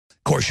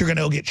Of course, you're going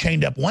to go get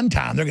chained up one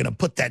time. They're going to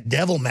put that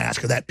devil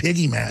mask or that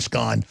piggy mask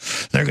on.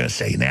 They're going to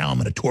say, now I'm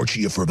going to torture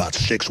you for about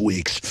 6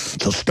 weeks.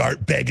 So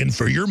start begging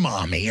for your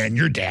mommy and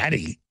your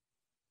daddy.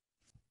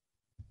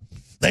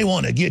 They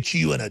want to get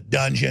you in a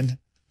dungeon.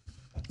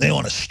 They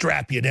want to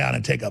strap you down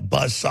and take a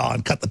buzzsaw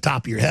and cut the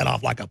top of your head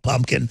off like a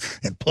pumpkin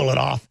and pull it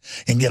off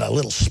and get a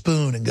little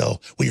spoon and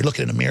go, well, you're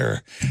looking in a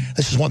mirror.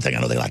 This is one thing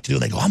I know they like to do.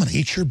 They go, I'm going to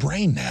eat your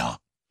brain now.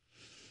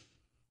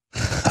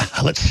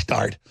 Let's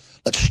start.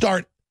 Let's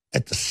start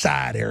at the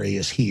side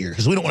areas here,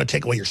 because we don't want to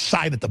take away your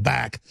sight at the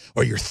back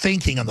or your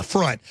thinking on the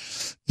front.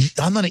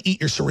 I'm going to eat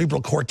your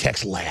cerebral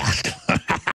cortex last.